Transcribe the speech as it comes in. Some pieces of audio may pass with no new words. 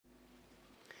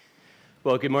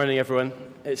Well, good morning, everyone.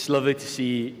 It's lovely to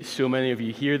see so many of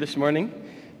you here this morning.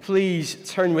 Please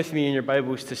turn with me in your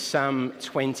Bibles to Psalm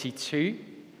 22.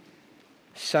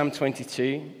 Psalm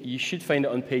 22. You should find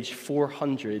it on page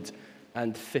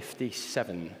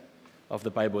 457 of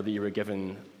the Bible that you were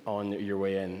given on your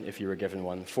way in, if you were given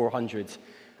one.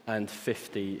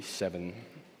 457.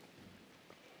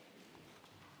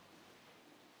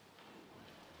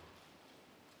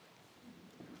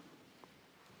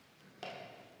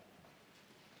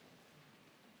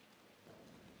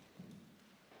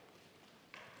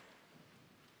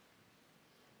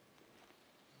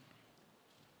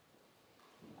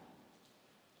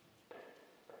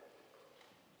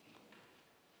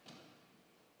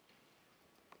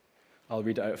 I'll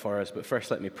read it out for us, but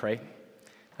first let me pray,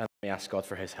 and let me ask God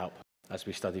for his help as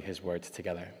we study his word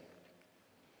together.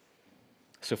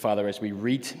 So, Father, as we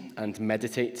read and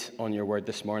meditate on your word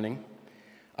this morning,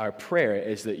 our prayer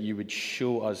is that you would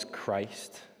show us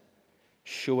Christ,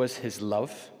 show us his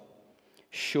love,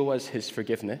 show us his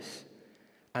forgiveness,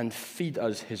 and feed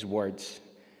us his words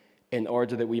in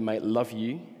order that we might love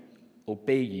you,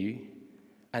 obey you,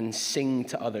 and sing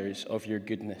to others of your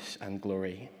goodness and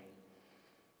glory.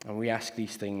 And we ask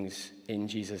these things in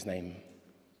Jesus' name.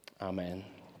 Amen.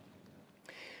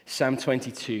 Psalm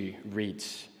 22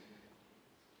 reads,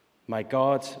 my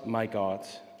God,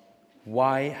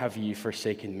 why have you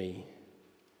forsaken me?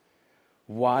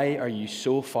 Why are you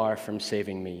so far from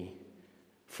saving me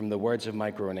from the words of my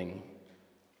groaning?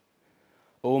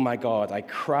 Oh my God, I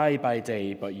cry by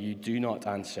day, but you do not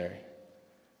answer,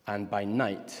 and by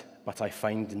night, but I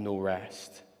find no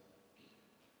rest.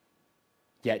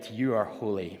 Yet you are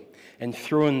holy,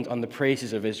 enthroned on the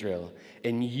praises of Israel.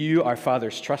 In you our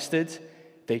fathers trusted.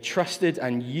 They trusted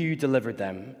and you delivered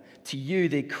them. To you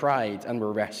they cried and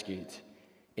were rescued.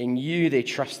 In you they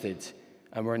trusted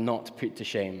and were not put to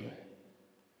shame.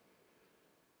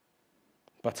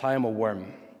 But I am a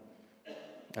worm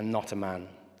and not a man,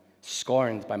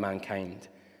 scorned by mankind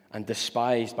and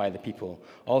despised by the people.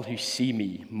 All who see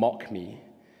me mock me.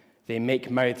 They make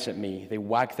mouths at me. They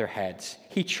wag their heads.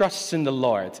 He trusts in the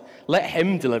Lord. Let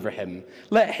him deliver him.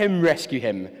 Let him rescue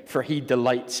him, for he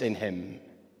delights in him.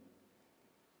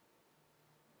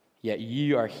 Yet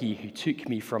you are he who took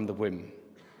me from the womb.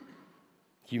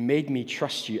 You made me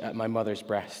trust you at my mother's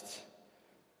breast.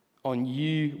 On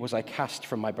you was I cast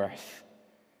from my birth,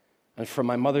 and from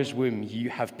my mother's womb you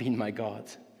have been my God.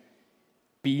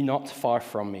 Be not far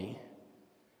from me,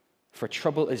 for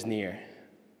trouble is near,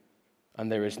 and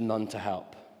there is none to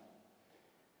help.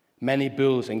 Many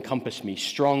bulls encompass me,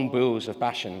 strong bulls of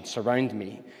Bashan surround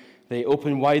me. They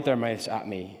open wide their mouths at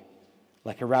me,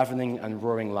 like a ravening and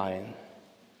roaring lion.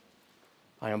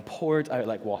 I am poured out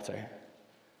like water,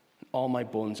 and all my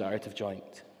bones are out of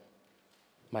joint.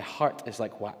 My heart is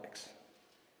like wax.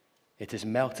 It is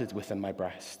melted within my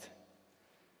breast.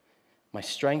 My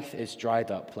strength is dried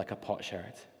up like a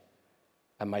potsherd,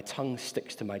 and my tongue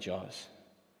sticks to my jaws.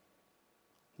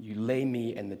 You lay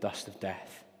me in the dust of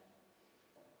death.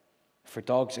 For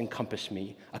dogs encompass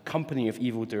me, a company of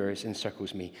evildoers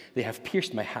encircles me. They have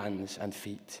pierced my hands and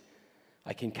feet.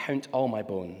 I can count all my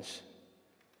bones.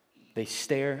 They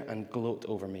stare and gloat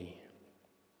over me.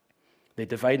 They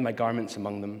divide my garments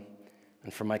among them,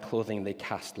 and for my clothing they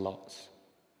cast lots.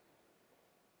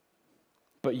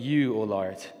 But you, O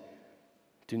Lord,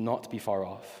 do not be far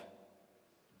off.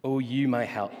 O you, my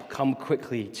help, come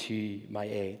quickly to my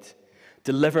aid.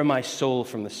 Deliver my soul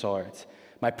from the sword,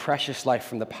 my precious life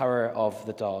from the power of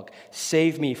the dog.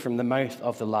 Save me from the mouth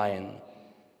of the lion.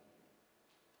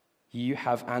 You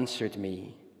have answered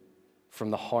me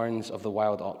from the horns of the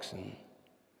wild oxen.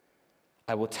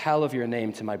 I will tell of your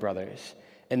name to my brothers.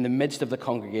 In the midst of the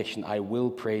congregation, I will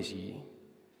praise you.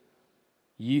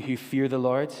 You who fear the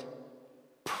Lord,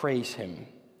 praise him.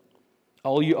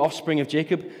 All you offspring of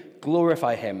Jacob,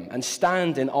 glorify him and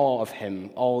stand in awe of him,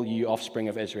 all you offspring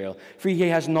of Israel. For he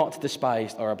has not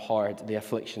despised or abhorred the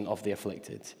affliction of the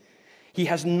afflicted. He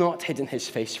has not hidden his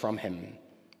face from him,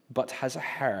 but has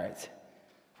heard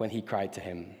when he cried to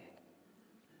him.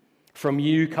 From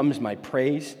you comes my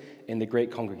praise in the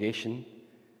great congregation.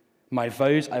 My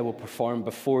vows I will perform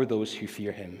before those who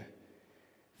fear him.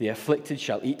 The afflicted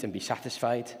shall eat and be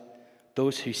satisfied.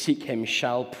 Those who seek him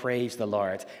shall praise the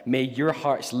Lord. May your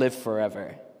hearts live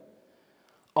forever.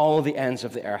 All the ends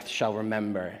of the earth shall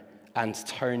remember and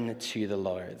turn to the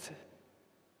Lord,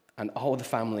 and all the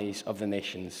families of the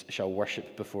nations shall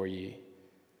worship before you.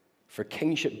 For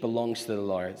kingship belongs to the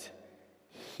Lord.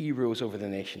 He rules over the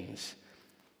nations.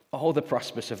 All the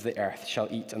prosperous of the earth shall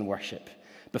eat and worship.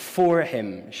 Before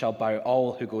him shall bow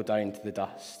all who go down to the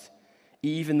dust,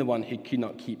 even the one who could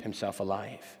not keep himself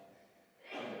alive.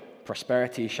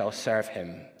 prosperity shall serve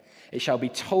him. It shall be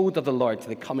told of the Lord to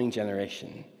the coming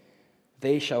generation.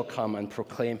 They shall come and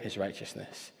proclaim his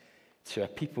righteousness to a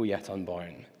people yet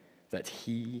unborn, that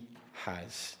he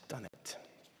has done it.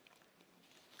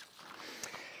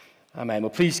 Amen. Well,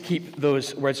 please keep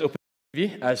those words open to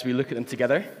you as we look at them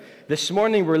together. This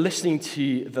morning we're listening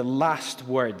to the last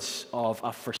words of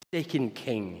a forsaken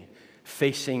king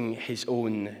facing his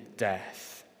own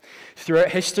death. Throughout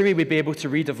history, we'd be able to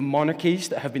read of monarchies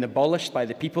that have been abolished by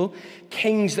the people,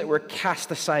 kings that were cast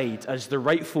aside as the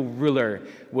rightful ruler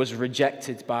was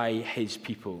rejected by his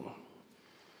people.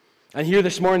 And here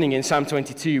this morning in Psalm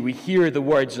 22, we hear the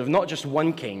words of not just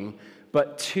one king,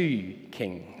 but two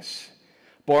kings,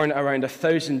 born around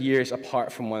 1,000 years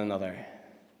apart from one another.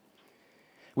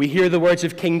 We hear the words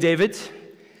of King David,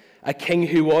 a king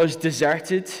who was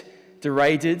deserted,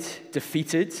 derided,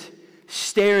 defeated,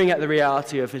 staring at the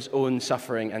reality of his own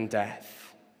suffering and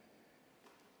death.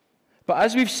 But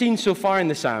as we've seen so far in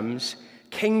the Psalms,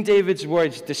 King David's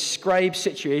words describe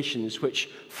situations which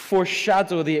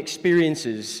foreshadow the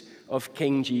experiences of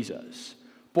King Jesus,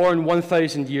 born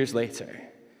 1,000 years later,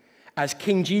 as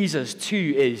King Jesus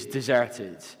too is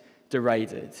deserted,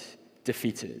 derided,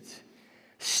 defeated,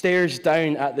 stares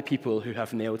down at the people who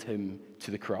have nailed him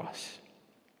to the cross.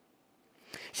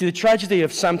 See, the tragedy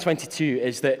of Psalm 22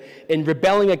 is that in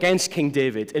rebelling against King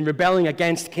David, in rebelling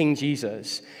against King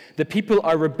Jesus, the people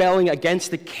are rebelling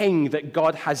against the king that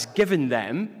God has given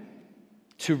them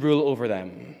to rule over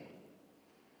them.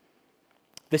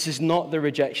 This is not the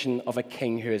rejection of a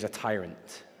king who is a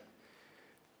tyrant.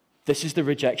 This is the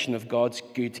rejection of God's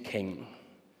good king,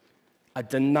 a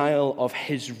denial of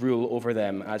his rule over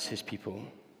them as his people.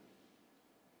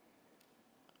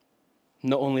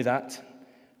 Not only that,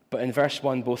 but in verse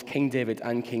 1, both King David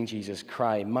and King Jesus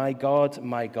cry, my God,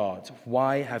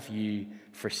 why have you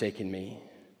forsaken me?"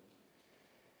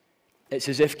 It's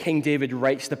as if King David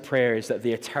writes the prayers that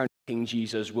the eternal King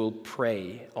Jesus will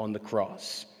pray on the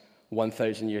cross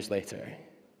 1,000 years later.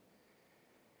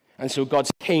 And so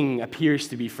God's king appears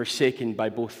to be forsaken by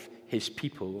both his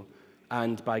people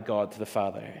and by God the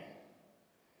Father.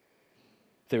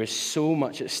 There is so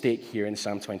much at stake here in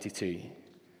Psalm 22.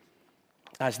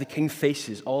 As the king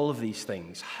faces all of these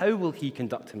things, how will he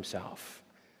conduct himself?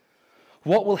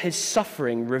 What will his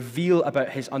suffering reveal about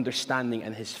his understanding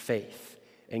and his faith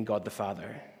in God the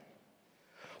Father?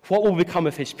 What will become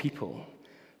of his people,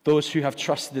 those who have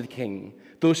trusted the king,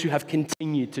 those who have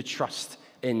continued to trust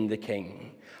in the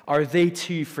king? Are they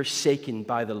too forsaken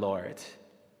by the Lord?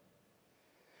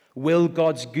 Will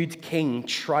God's good king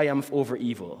triumph over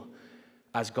evil,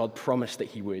 as God promised that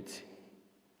he would?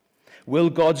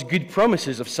 Will God's good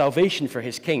promises of salvation for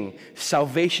his king,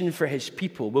 salvation for his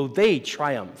people, will they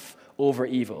triumph over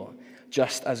evil,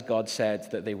 just as God said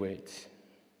that they would?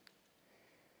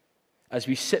 As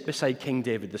we sit beside King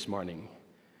David this morning,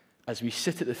 as we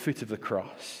sit at the foot of the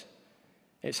cross,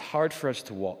 it's hard for us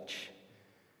to watch.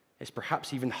 It's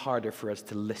perhaps even harder for us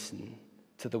to listen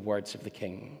to the words of the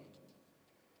king.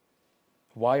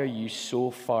 "Why are you so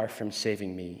far from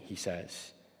saving me?" he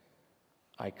says.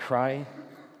 "I cry,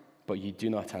 but you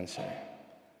do not answer.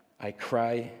 I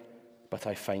cry, but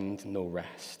I find no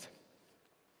rest."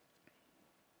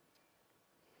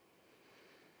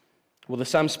 Well, the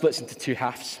psalm splits into two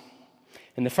halves.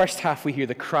 In the first half, we hear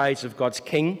the cries of God's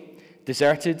king,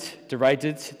 deserted,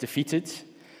 derided, defeated,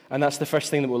 and that's the first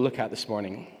thing that we'll look at this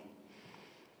morning.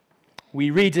 We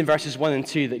read in verses 1 and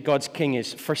 2 that God's king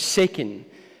is forsaken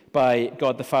by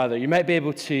God the Father. You might be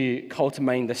able to call to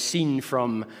mind a scene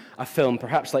from a film,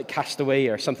 perhaps like Castaway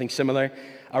or something similar,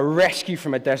 a rescue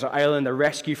from a desert island, a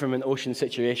rescue from an ocean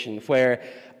situation, where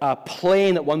a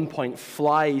plane at one point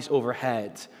flies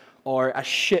overhead or a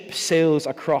ship sails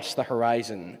across the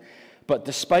horizon. But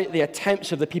despite the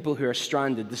attempts of the people who are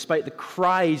stranded, despite the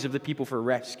cries of the people for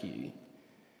rescue,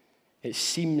 it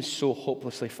seems so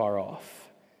hopelessly far off,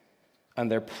 and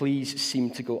their pleas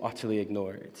seem to go utterly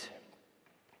ignored.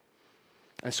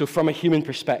 And so from a human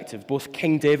perspective, both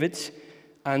King David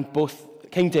and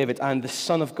the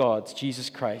Son of God, Jesus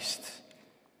Christ,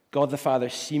 God the Father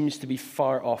seems to be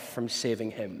far off from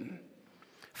saving him,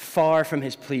 far from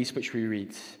his pleas which we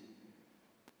read,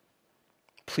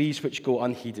 pleas which go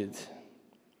unheeded,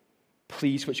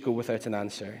 pleas which go without an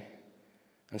answer,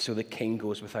 and so the king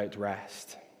goes without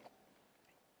rest.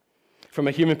 From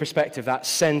a human perspective, that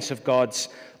sense of God's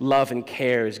love and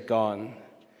care is gone.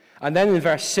 And then in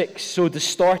verse 6, so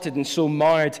distorted and so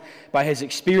marred by his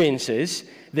experiences,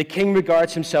 the king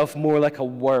regards himself more like a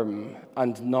worm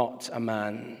and not a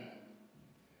man.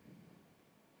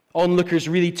 Onlookers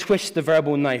really twist the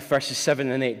verbal knife, verses 7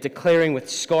 and 8, declaring with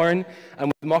scorn and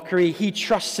with mockery, he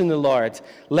trusts in the Lord.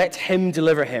 Let him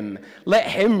deliver him. Let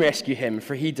him rescue him,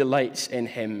 for he delights in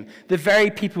him. The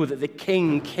very people that the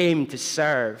king came to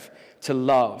serve, to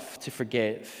love, to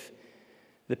forgive.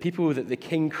 The people that the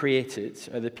king created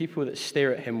are the people that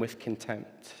stare at him with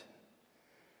contempt.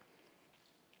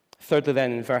 Thirdly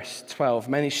then, in verse 12,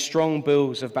 many strong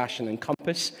bulls of Bashan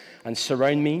encompass and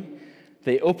surround me.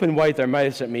 They open wide their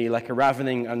mouths at me like a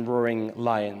ravening and roaring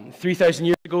lion. 3,000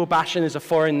 years ago, Bashan is a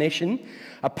foreign nation,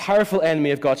 a powerful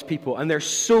enemy of God's people, and they're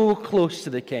so close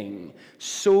to the king,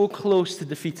 so close to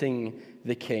defeating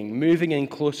the king, moving in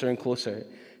closer and closer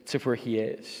to where he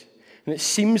is. And it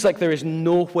seems like there is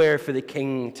nowhere for the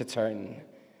king to turn.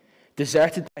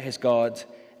 Deserted by his God,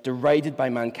 derided by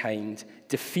mankind,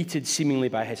 defeated seemingly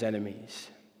by his enemies.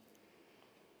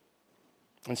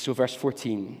 And so verse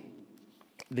 14,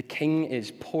 the king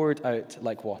is poured out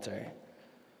like water.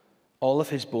 All of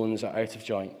his bones are out of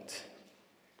joint.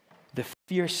 The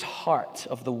fierce heart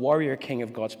of the warrior king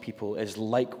of God's people is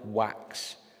like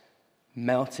wax,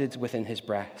 melted within his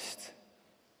breast.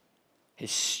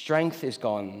 His strength is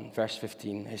gone, verse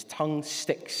 15. His tongue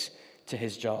sticks to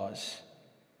his jaws.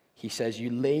 He says, you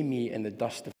lay me in the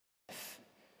dust of death.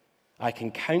 I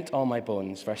can count all my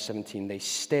bones, verse 17. They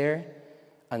stare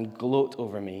and gloat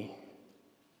over me.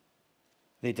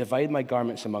 They divide my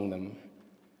garments among them,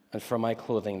 and for my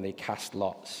clothing they cast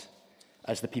lots,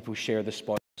 as the people share the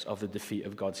spoils of the defeat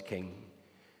of God's king.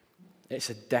 It's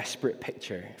a desperate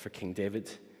picture for King David.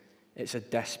 It's a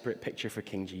desperate picture for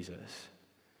King Jesus.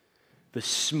 The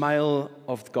smile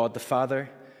of God the Father,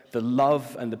 the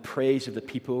love and the praise of the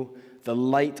people, the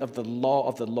light of the law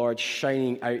of the Lord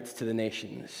shining out to the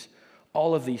nations.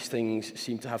 All of these things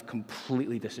seem to have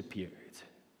completely disappeared.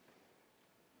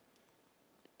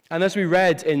 And as we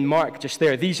read in Mark just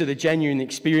there, these are the genuine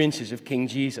experiences of King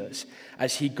Jesus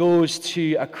as he goes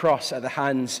to a cross at the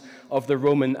hands of the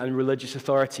Roman and religious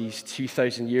authorities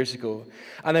 2,000 years ago.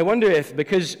 And I wonder if,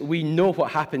 because we know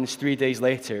what happens 3 days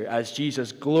later as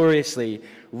Jesus gloriously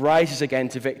rises again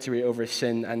to victory over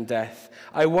sin and death,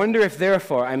 I wonder if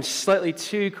therefore I'm slightly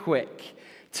too quick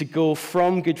to go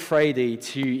from Good Friday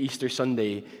to Easter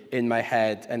Sunday in my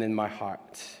head and in my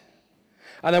heart.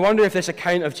 And I wonder if this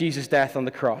account of Jesus' death on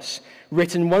the cross,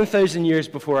 written 1,000 years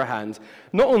beforehand,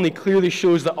 not only clearly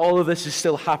shows that all of this is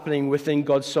still happening within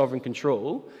God's sovereign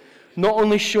control, not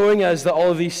only showing us that all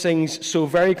of these things so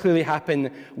very clearly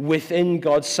happen within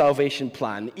God's salvation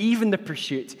plan, even the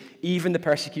pursuit, even the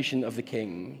persecution of the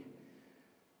king,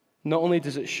 not only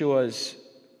does it show us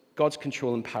God's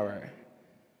control and power,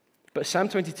 but Psalm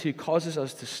 22 causes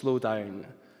us to slow down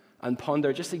and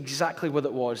ponder just exactly what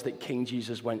it was that King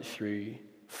Jesus went through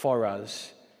for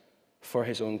us, for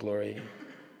his own glory.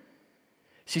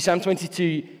 See, Psalm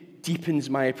 22 deepens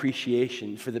my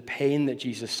appreciation for the pain that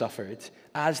Jesus suffered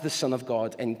as the Son of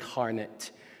God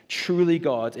incarnate, truly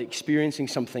God experiencing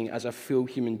something as a full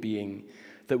human being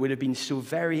that would have been so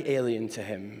very alien to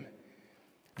him.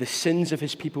 The sins of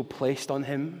his people placed on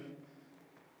him,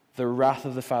 the wrath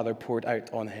of the Father poured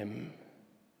out on him.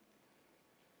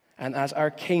 And as our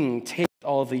King takes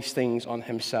all of these things on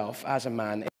himself as a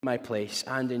man in my place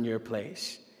and in your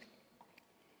place,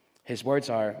 his words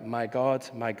are, my God,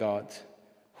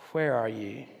 where are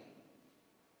you?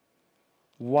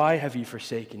 Why have you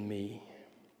forsaken me?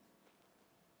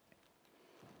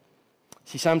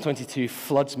 See, Psalm 22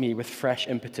 floods me with fresh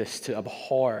impetus to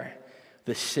abhor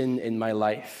the sin in my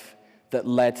life that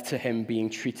led to him being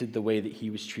treated the way that he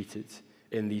was treated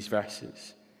in these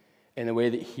verses, in a way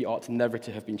that he ought never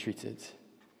to have been treated.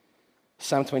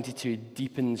 Psalm 22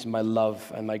 deepens my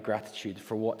love and my gratitude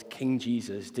for what King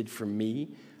Jesus did for me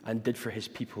and did for his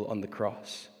people on the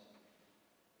cross.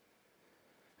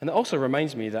 And it also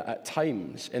reminds me that at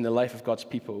times in the life of God's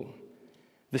people,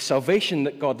 the salvation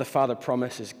that God the Father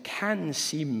promises can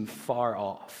seem far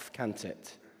off, can't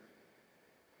it?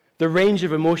 The range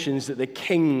of emotions that the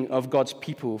King of God's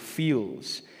people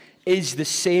feels is the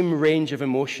same range of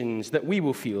emotions that we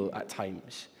will feel at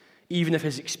times, even if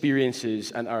his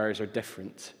experiences and ours are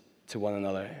different to one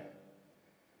another.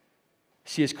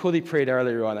 See, as Cody prayed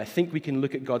earlier on, I think we can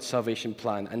look at God's salvation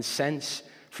plan and sense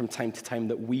from time to time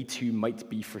that we too might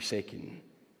be forsaken.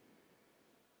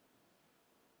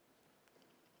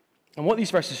 And what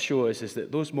these verses show us is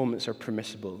that those moments are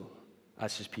permissible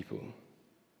as his people,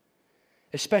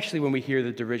 especially when we hear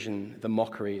the derision, the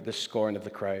mockery, the scorn of the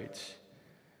crowds,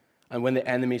 and when the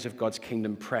enemies of God's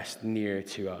kingdom press near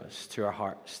to us, to our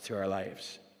hearts, to our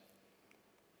lives.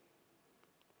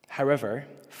 However,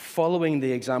 following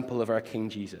the example of our King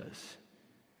Jesus,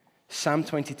 Psalm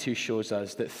 22 shows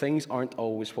us that things aren't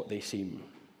always what they seem.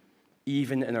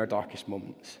 even in our darkest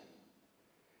moments.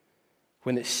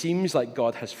 When it seems like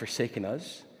God has forsaken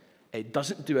us, it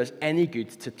doesn't do us any good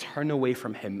to turn away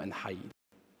from him and hide.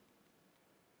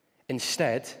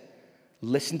 Instead,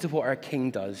 listen to what our King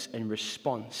does in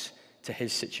response to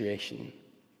his situation.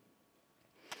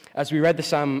 As we read the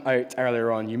psalm out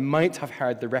earlier on, you might have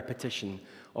heard the repetition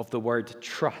of the word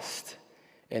trust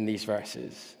in these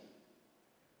verses.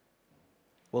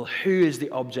 Well, who is the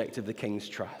object of the king's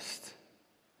trust?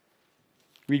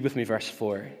 Read with me verse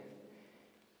 4.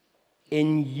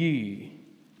 In you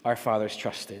our fathers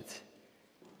trusted.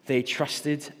 They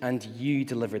trusted and you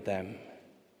delivered them.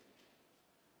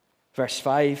 Verse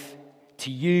 5.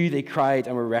 To you they cried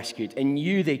and were rescued. In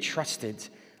you they trusted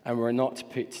and were not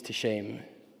put to shame.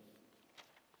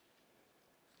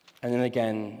 And then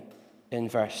again in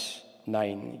verse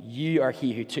 9. You are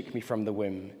he who took me from the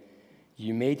womb.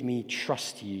 You made me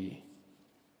trust you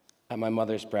at my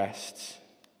mother's breasts.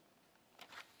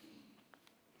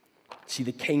 See,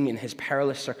 the king in his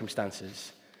perilous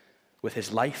circumstances, with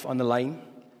his life on the line,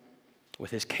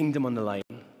 with his kingdom on the line,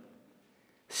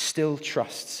 still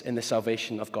trusts in the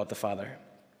salvation of God the Father.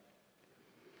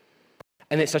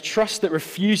 And it's a trust that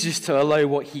refuses to allow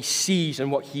what he sees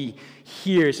and what he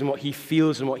hears and what he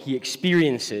feels and what he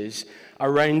experiences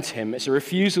around him. It's a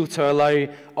refusal to allow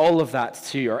all of that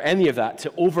to, or any of that,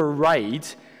 to override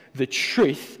the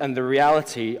truth and the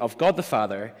reality of God the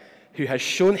Father, who has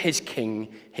shown his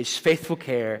king his faithful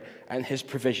care and his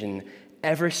provision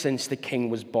ever since the king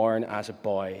was born as a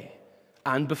boy,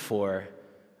 and before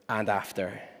and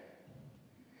after.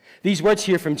 These words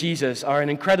here from Jesus are an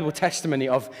incredible testimony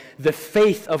of the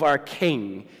faith of our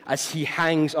King as he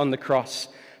hangs on the cross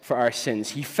for our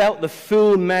sins. He felt the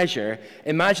full measure,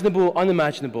 imaginable,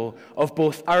 unimaginable, of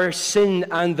both our sin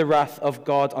and the wrath of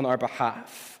God on our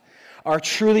behalf. Our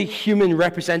truly human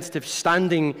representative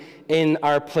standing in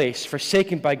our place,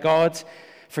 forsaken by God,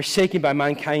 forsaken by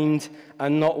mankind,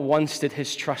 and not once did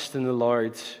his trust in the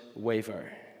Lord waver.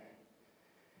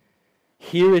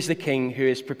 Here is the king who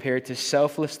is prepared to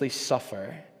selflessly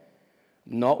suffer,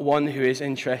 not one who is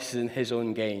interested in his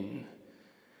own gain,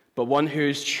 but one who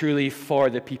is truly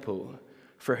for the people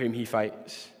for whom he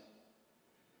fights.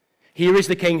 Here is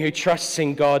the king who trusts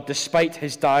in God despite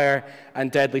his dire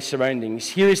and deadly surroundings.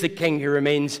 Here is the king who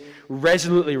remains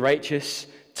resolutely righteous,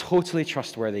 totally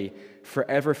trustworthy,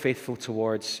 forever faithful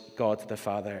towards God the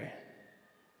Father.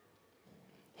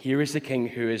 Here is the king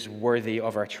who is worthy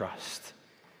of our trust.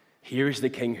 Here is the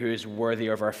king who is worthy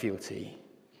of our fealty.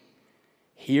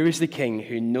 Here is the king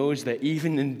who knows that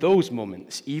even in those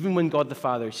moments, even when God the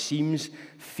Father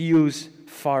feels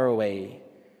far away,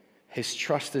 his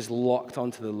trust is locked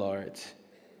onto the Lord,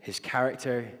 his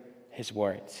character, his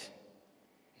word.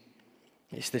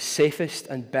 It's the safest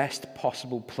and best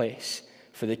possible place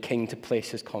for the king to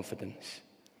place his confidence.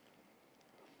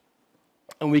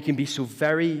 And we can be so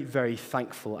very, very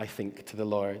thankful, I think, to the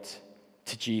Lord,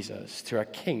 to Jesus, to our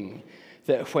King,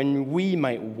 that when we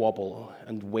might wobble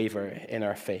and waver in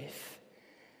our faith,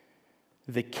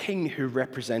 the King who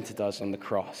represented us on the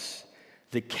cross,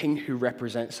 the King who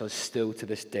represents us still to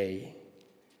this day,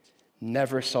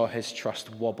 never saw his trust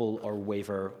wobble or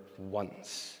waver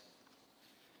once.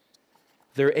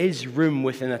 There is room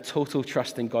within a total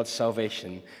trust in God's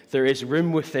salvation. There is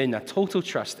room within a total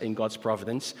trust in God's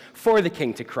providence for the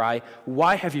king to cry,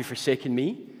 "Why have you forsaken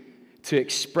me?" To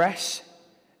express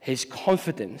his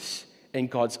confidence in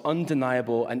God's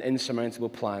undeniable and insurmountable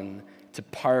plan to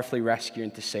powerfully rescue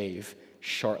and to save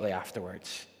shortly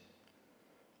afterwards.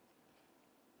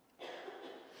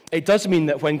 It does mean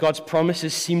that when God's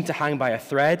promises seem to hang by a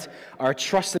thread, our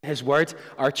trust in his word,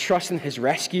 our trust in his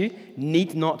rescue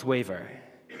need not waver,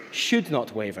 should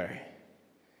not waver.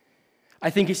 I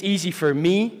think it's easy for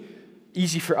me,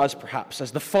 easy for us perhaps,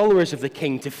 as the followers of the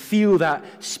King, to feel that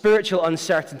spiritual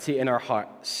uncertainty in our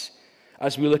hearts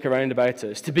as we look around about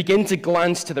us, to begin to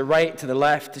glance to the right, to the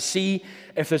left, to see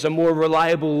if there's a more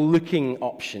reliable looking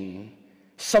option,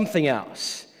 something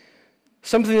else.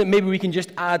 Something that maybe we can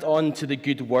just add on to the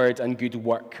good word and good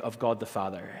work of God the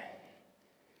Father.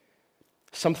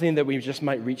 Something that we just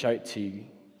might reach out to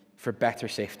for better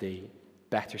safety,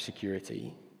 better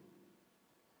security.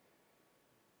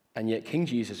 And yet King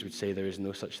Jesus would say there is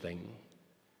no such thing.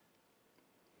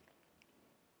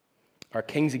 Our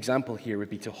King's example here would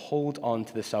be to hold on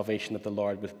to the salvation of the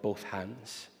Lord with both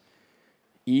hands,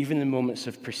 even in moments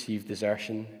of perceived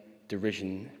desertion,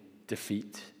 derision,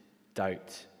 defeat,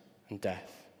 doubt, and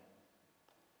death.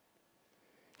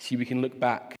 See, we can look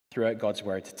back throughout God's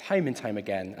word, time and time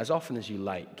again, as often as you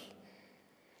like,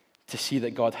 to see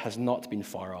that God has not been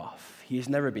far off. He has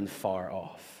never been far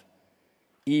off,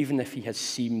 even if he has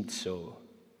seemed so.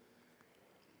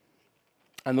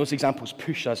 And those examples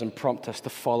push us and prompt us to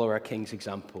follow our King's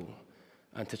example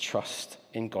and to trust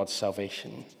in God's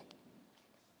salvation.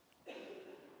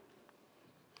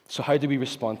 So how do we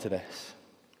respond to this?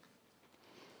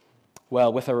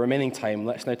 Well, with our remaining time,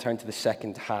 let's now turn to the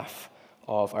second half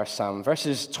of our psalm.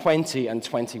 Verses 20 and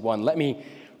 21. Let me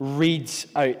read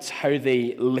out how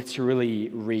they literally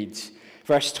read.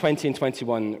 Verse 20 and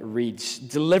 21 reads,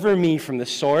 "Deliver me from the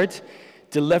sword,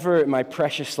 deliver my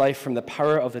precious life from the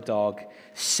power of the dog,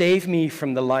 save me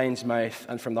from the lion's mouth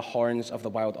and from the horns of the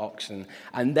wild oxen."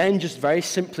 And then just very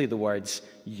simply the words,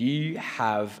 "You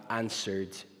have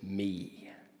answered me."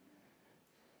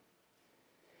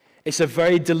 It's a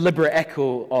very deliberate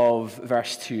echo of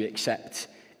verse 2, except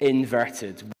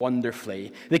inverted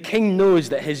wonderfully. The king knows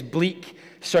that his bleak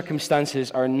circumstances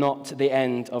are not the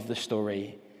end of the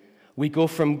story. We go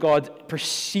from God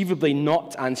perceivably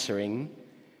not answering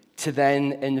to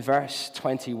then, in verse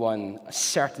 21, a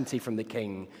certainty from the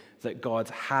king that God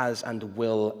has and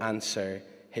will answer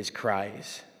his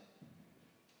cries.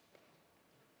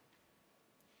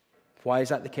 Why is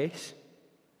that the case?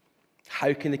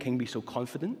 How can the king be so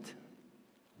confident?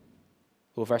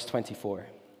 Well, verse 24.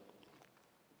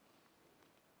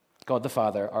 God the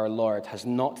Father, our Lord, has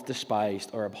not despised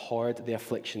or abhorred the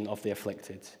affliction of the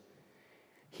afflicted.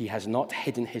 He has not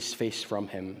hidden his face from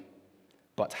him,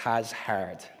 but has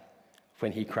heard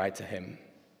when he cried to him.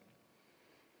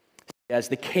 As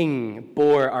the king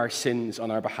bore our sins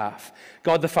on our behalf,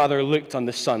 God the Father looked on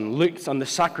the Son, looked on the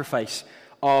sacrifice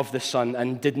of the Son,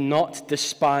 and did not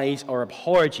despise or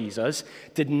abhor Jesus,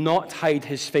 did not hide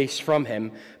his face from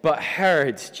him, but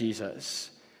heard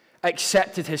Jesus,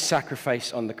 accepted his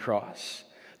sacrifice on the cross.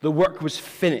 The work was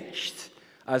finished,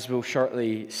 as we'll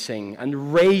shortly sing,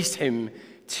 and raised him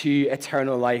to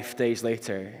eternal life days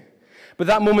later. But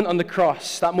that moment on the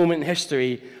cross, that moment in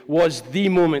history, was the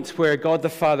moment where God the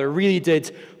Father really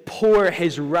did pour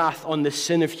his wrath on the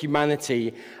sin of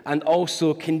humanity and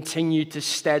also continued to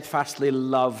steadfastly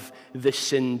love the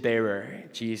sin bearer,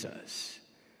 Jesus.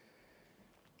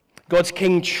 God's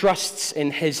king trusts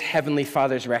in his heavenly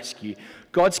Father's rescue.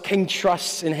 God's king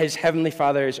trusts in his heavenly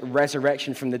Father's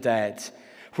resurrection from the dead,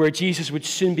 where Jesus would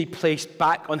soon be placed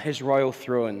back on his royal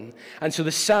throne. And so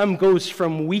the psalm goes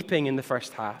from weeping in the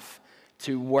first half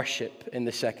to worship in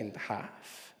the second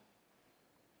half.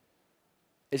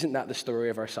 Isn't that the story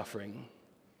of our suffering,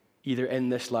 either in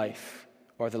this life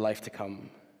or the life to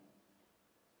come?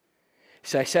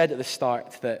 So I said at the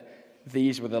start that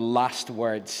these were the last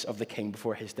words of the king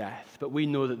before his death, but we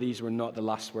know that these were not the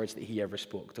last words that he ever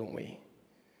spoke, don't we?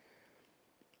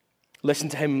 Listen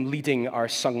to him leading our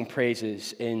sung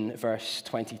praises in verse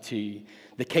 22.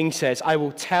 The king says, "I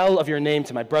will tell of your name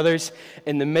to my brothers.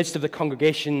 In the midst of the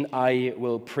congregation, I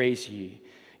will praise you.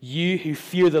 You who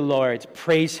fear the Lord,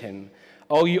 praise him.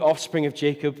 All you offspring of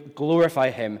Jacob, glorify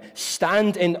him.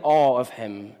 Stand in awe of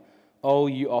him, all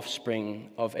you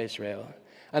offspring of Israel."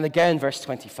 And again, verse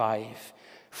 25.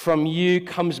 "From you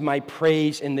comes my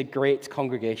praise in the great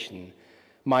congregation.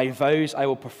 My vows I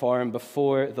will perform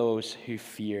before those who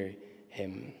fear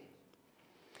him."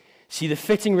 See, the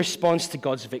fitting response to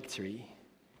God's victory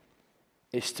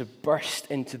is to burst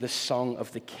into the song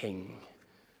of the king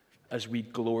as we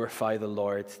glorify the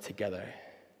Lord together.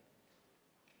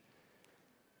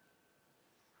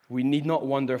 We need not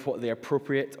wonder what the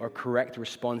appropriate or correct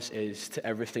response is to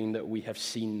everything that we have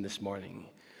seen this morning.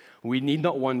 We need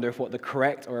not wonder what the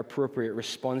correct or appropriate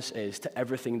response is to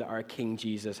everything that our King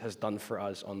Jesus has done for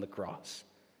us on the cross.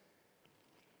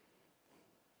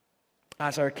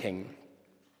 As our King,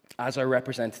 as our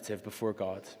representative before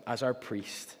God, as our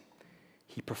priest,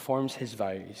 he performs his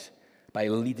vows by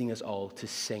leading us all to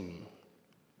sing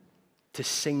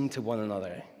to one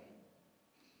another.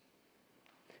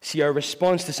 See, our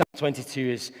response to Psalm 22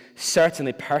 is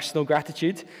certainly personal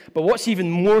gratitude, but what's even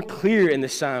more clear in the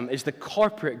psalm is the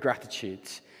corporate gratitude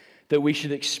that we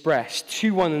should express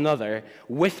to one another,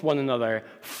 with one another,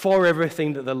 for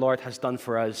everything that the Lord has done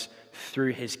for us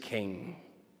through his King.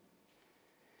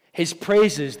 His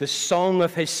praises, the song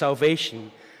of his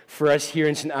salvation for us here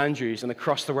in St. Andrews and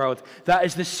across the world, that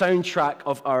is the soundtrack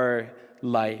of our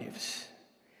lives.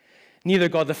 Neither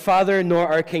God the Father nor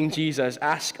our King Jesus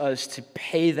ask us to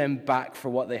pay them back for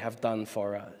what they have done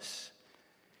for us.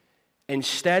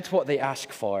 Instead, what they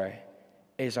ask for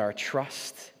is our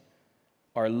trust,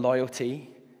 our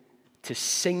loyalty, to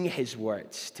sing his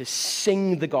words, to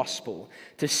sing the gospel,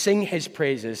 to sing his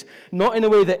praises, not in a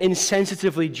way that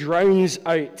insensitively drowns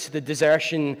out the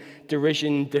desertion,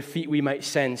 derision, defeat we might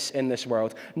sense in this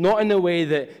world, not in a way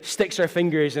that sticks our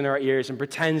fingers in our ears and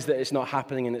pretends that it's not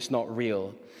happening and it's not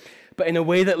real, but in a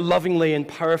way that lovingly and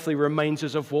powerfully reminds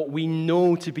us of what we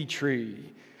know to be true,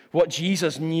 what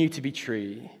Jesus knew to be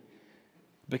true,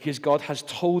 because God has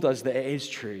told us that it is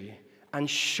true and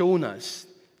shown us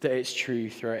that it's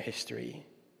true throughout history.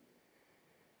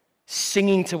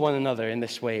 Singing to one another in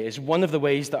this way is one of the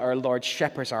ways that our Lord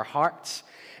shepherds our hearts.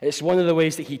 It's one of the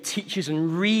ways that he teaches and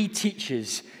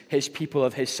reteaches his people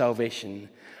of his salvation.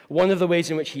 One of the ways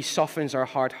in which he softens our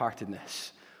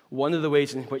hard-heartedness. One of the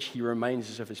ways in which he reminds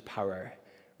us of his power,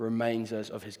 reminds us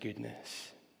of his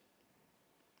goodness.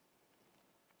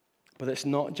 But it's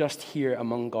not just here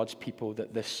among God's people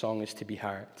that this song is to be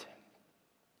heard.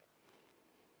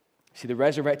 See, the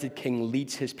resurrected King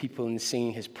leads his people in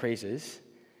singing his praises,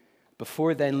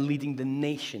 before then leading the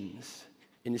nations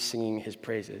in singing his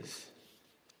praises.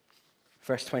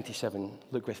 Verse 27,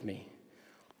 look with me.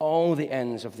 All the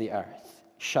ends of the earth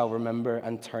shall remember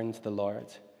and turn to the Lord.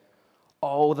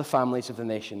 All the families of the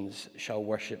nations shall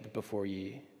worship before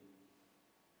you.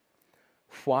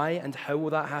 Why and how will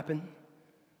that happen?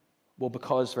 Well,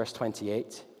 because, verse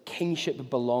 28, kingship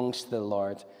belongs to the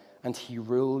Lord, and he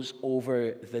rules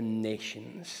over the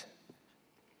nations.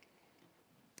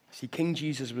 See, King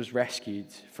Jesus was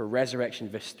rescued for resurrection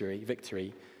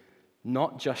victory,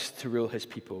 not just to rule his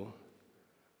people,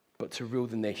 but to rule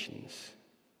the nations.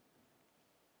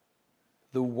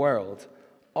 The world,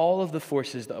 all of the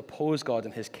forces that oppose God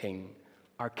and his king,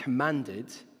 are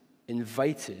commanded,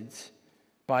 invited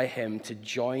by him to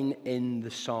join in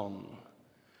the song.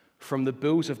 From the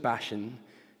bulls of Bashan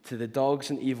to the dogs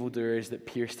and evildoers that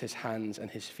pierced his hands and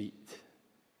his feet,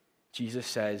 Jesus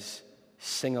says,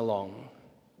 sing along.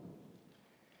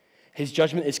 His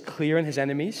judgment is clear on his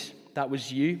enemies. That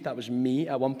was you, that was me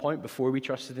at one point before we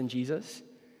trusted in Jesus.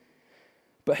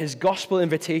 But his gospel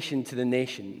invitation to the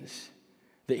nations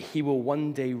that he will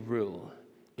one day rule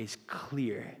is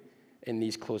clear in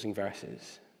these closing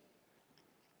verses.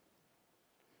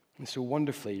 And so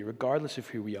wonderfully, regardless of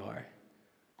who we are,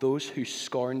 those who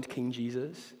scorned King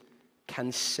Jesus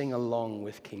can sing along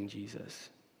with King Jesus.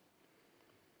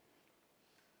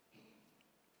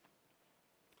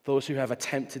 Those who have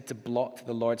attempted to blot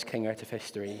the Lord's King out of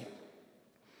history,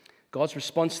 God's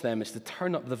response to them is to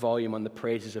turn up the volume on the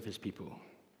praises of his people,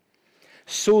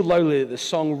 so loudly that the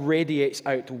song radiates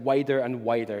out wider and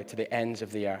wider to the ends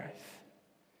of the earth.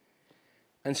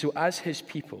 And so as his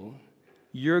people,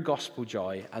 your gospel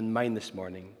joy and mine this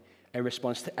morning, in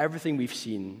response to everything we've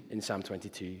seen in Psalm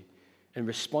 22, in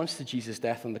response to Jesus'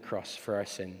 death on the cross for our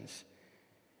sins,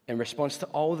 in response to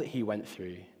all that he went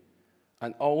through,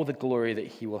 and all the glory that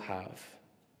he will have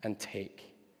and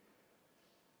take.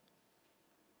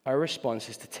 Our response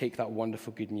is to take that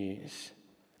wonderful good news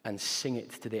and sing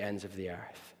it to the ends of the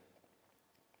earth.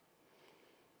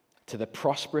 To the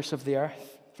prosperous of the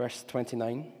earth, verse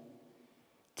 29,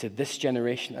 to this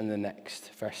generation and the next,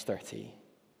 verse 30.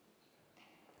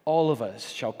 All of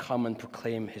us shall come and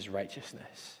proclaim his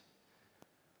righteousness.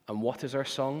 And what is our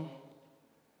song?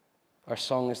 Our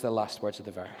song is the last words of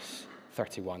the verse,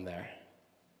 31 there.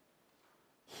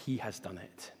 He has done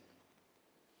it.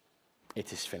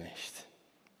 It is finished.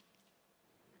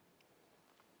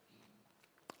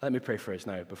 Let me pray for us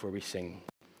now before we sing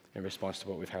in response to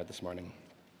what we've heard this morning.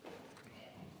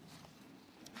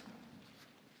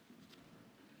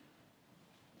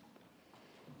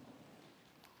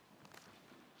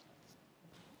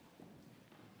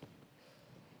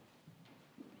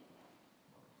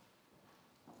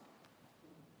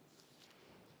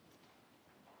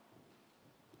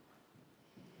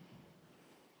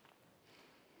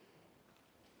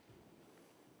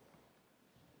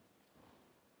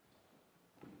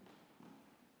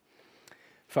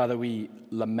 Father, we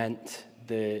lament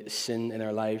the sin in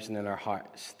our lives and in our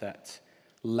hearts that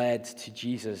led to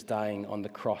Jesus dying on the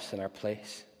cross in our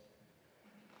place.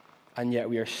 And yet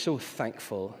we are so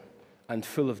thankful and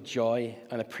full of joy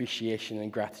and appreciation and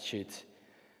gratitude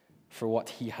for what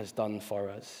he has done for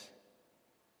us.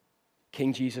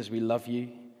 King Jesus, we love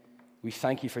you. We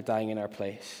thank you for dying in our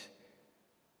place.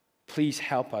 Please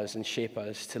help us and shape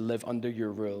us to live under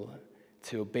your rule,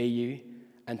 to obey you,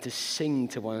 and to sing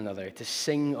to one another, to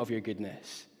sing of your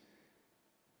goodness.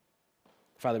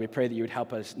 Father, we pray that you would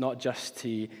help us not just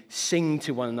to sing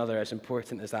to one another, as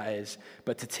important as that is,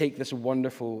 but to take this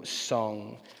wonderful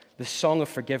song, the song of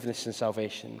forgiveness and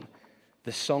salvation,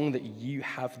 the song that you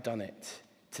have done it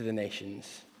to the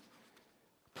nations.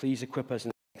 Please equip us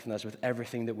and strengthen us with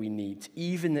everything that we need,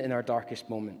 even in our darkest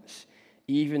moments,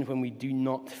 even when we do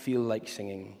not feel like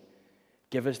singing.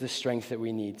 Give us the strength that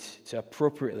we need to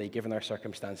appropriately, given our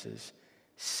circumstances,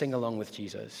 sing along with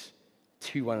Jesus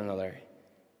to one another,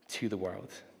 to the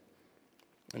world.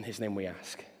 In his name we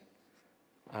ask.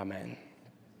 Amen.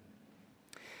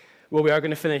 Well, we are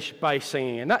going to finish by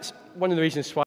singing, and that's one of the reasons why